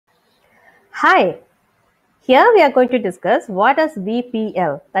Hi, here we are going to discuss what is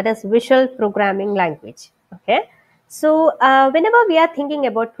VPL, that is Visual Programming Language. Okay, so whenever we are thinking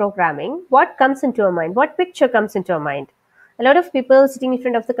about programming, what comes into our mind? What picture comes into our mind? A lot of people sitting in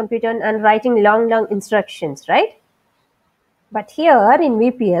front of the computer and writing long instructions, right? But here in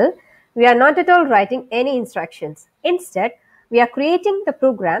VPL, we are not at all writing any instructions. Instead, we are creating the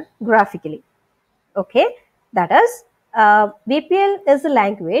program graphically. Okay, that is VPL is a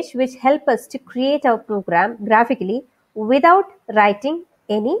language which helps us to create our program graphically without writing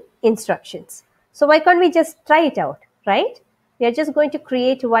any instructions. So why can't we just try it out, right? We are just going to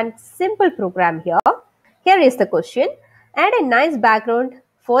create one simple program here. Here is the question. Add a nice background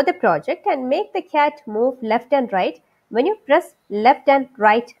for the project and make the cat move left and right when you press left and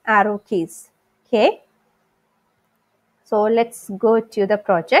right arrow keys. Okay, so let's go to the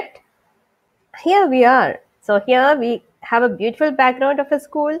project. Here we are. So here we have a beautiful background of a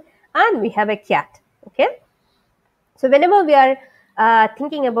school and we have a cat. Okay. So whenever we are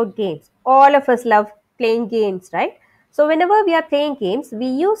thinking about games, all of us love playing games, right? So whenever we are playing games, we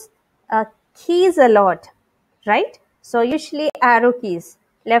use keys a lot, right? So usually arrow keys,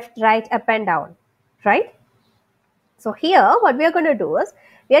 left, right, up and down, right? So here what we are going to do is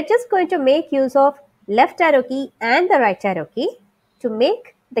we are just going to make use of left arrow key and the right arrow key to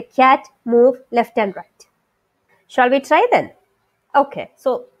make the cat move left and right. Shall we try then? Okay,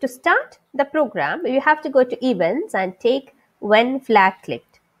 so to start the program, you have to go to events and take when flag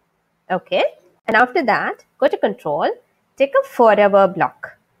clicked. Okay, and after that, go to control, take a forever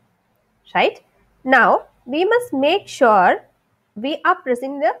block. Right? Now, we must make sure we are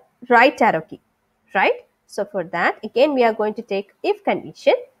pressing the right arrow key. Right? So for that, again, we are going to take if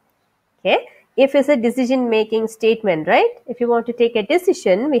condition. Okay, if is a decision making statement, right? If you want to take a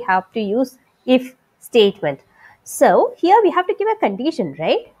decision, we have to use if statement. So here we have to give a condition,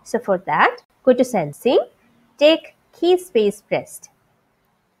 right? So for that, go to sensing, take key space pressed.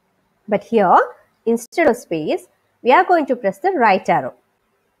 But here, instead of space, we are going to press the right arrow.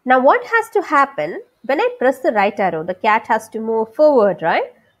 Now what has to happen when I press the right arrow? The cat has to move forward,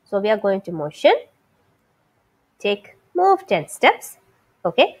 right? So we are going to motion, take move 10 steps.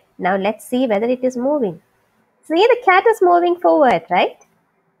 Okay, now let's see whether it is moving. See, the cat is moving forward, right?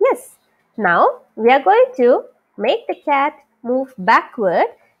 Yes. Now we are going to make the cat move backward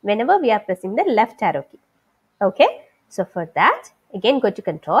whenever we are pressing the left arrow key. Okay, so for that, again go to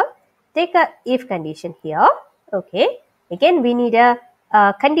control, take a if condition here. Okay, again we need a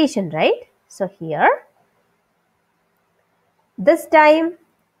condition, right? So here, this time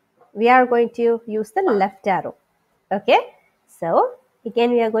we are going to use the left arrow. Okay, so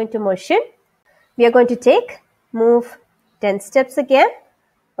again we are going to motion, we are going to take move 10 steps again.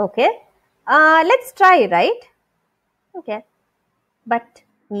 Okay, let's try, right? Okay, but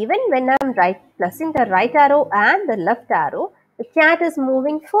even when I'm pressing the right arrow and the left arrow, the cat is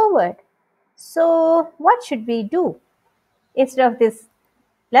moving forward. So what should we do? Instead of this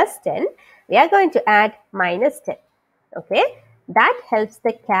plus 10, we are going to add minus 10. Okay, that helps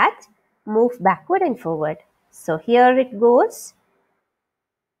the cat move backward and forward. So here it goes.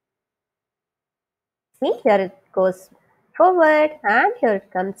 See, here it goes forward and here it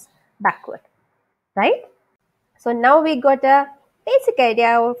comes backward, right? So now we got a basic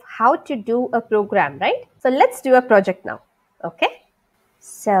idea of how to do a program, right? So let's do a project now. Okay,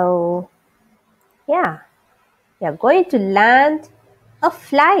 so yeah, we are going to land a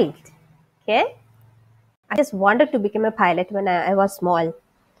flight. Okay, I just wanted to become a pilot when I was small.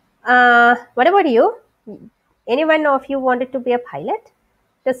 What about you? Any one of you wanted to be a pilot?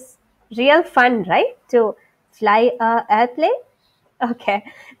 It's real fun, right? To fly a airplane. Okay,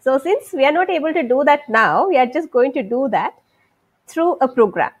 so since we are not able to do that now, we are just going to do that through a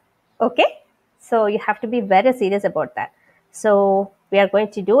program. Okay, so you have to be very serious about that. So we are going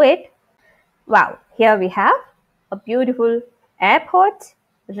to do it. Wow, here we have a beautiful airport,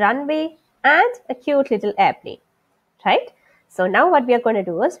 runway, and a cute little airplane, right? So now what we are going to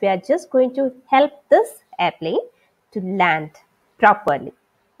do is we are just going to help this airplane to land properly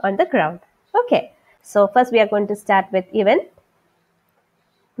on the ground. Okay, so first we are going to start with event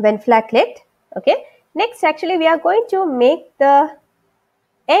when flag clicked. Okay, next actually we are going to make the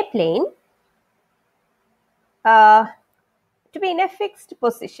airplane to be in a fixed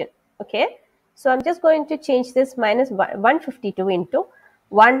position. Okay, so I'm just going to change this minus 152 into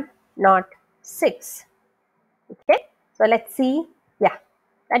 106. Okay, so let's see. Yeah,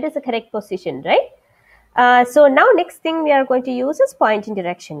 that is the correct position, right? So now next thing we are going to use is point in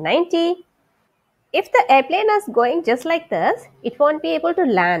direction 90. If the airplane is going just like this, it won't be able to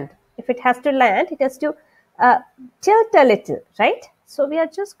land. If it has to land, it has to tilt a little, right? So we are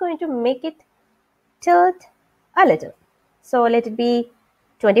just going to make it tilt a little. So let it be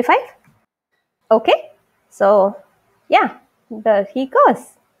 25. Okay. So yeah, there he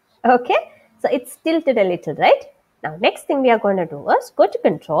goes. Okay. So it's tilted a little, right? Now next thing we are going to do is go to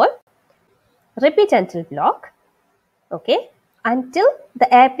control, repeat until block. Okay. Until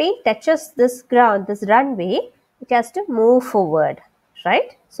the airplane touches this ground, this runway, it has to move forward,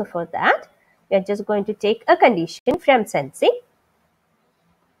 right? So for that, we are just going to take a condition from sensing,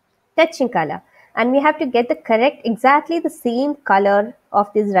 touching color, and we have to get the correct, exactly the same color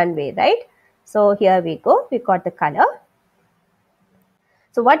of this runway, right? So here we go, we got the color.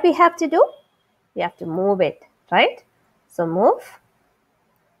 So what we have to do, we have to move it, right? So move,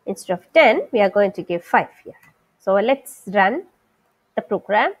 instead of 10, we are going to give 5 here. So let's run the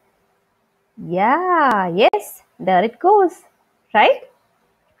program. Yeah, yes, there it goes, right?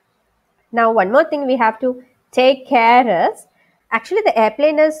 Now one more thing we have to take care is, actually the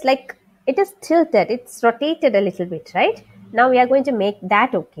airplane is like, it is tilted, it's rotated a little bit, right? Now we are going to make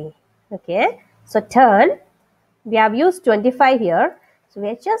that okay. Okay, so turn, we have used 25 here, so we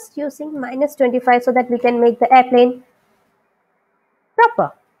are just using minus 25 so that we can make the airplane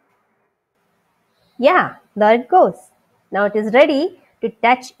proper. Yeah, there it goes. Now it is ready to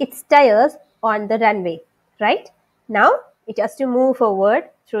touch its tires on the runway, right? Now it has to move forward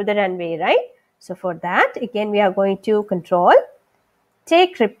through the runway, right? So for that, again, we are going to control,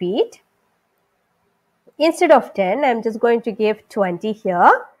 take repeat. Instead of 10, I'm just going to give 20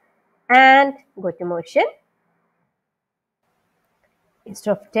 here and go to motion.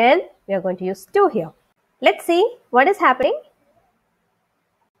 Instead of 10, we are going to use 2 here. Let's see what is happening.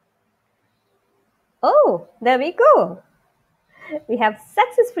 Oh, there we go. We have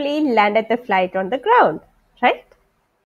successfully landed the flight on the ground, right?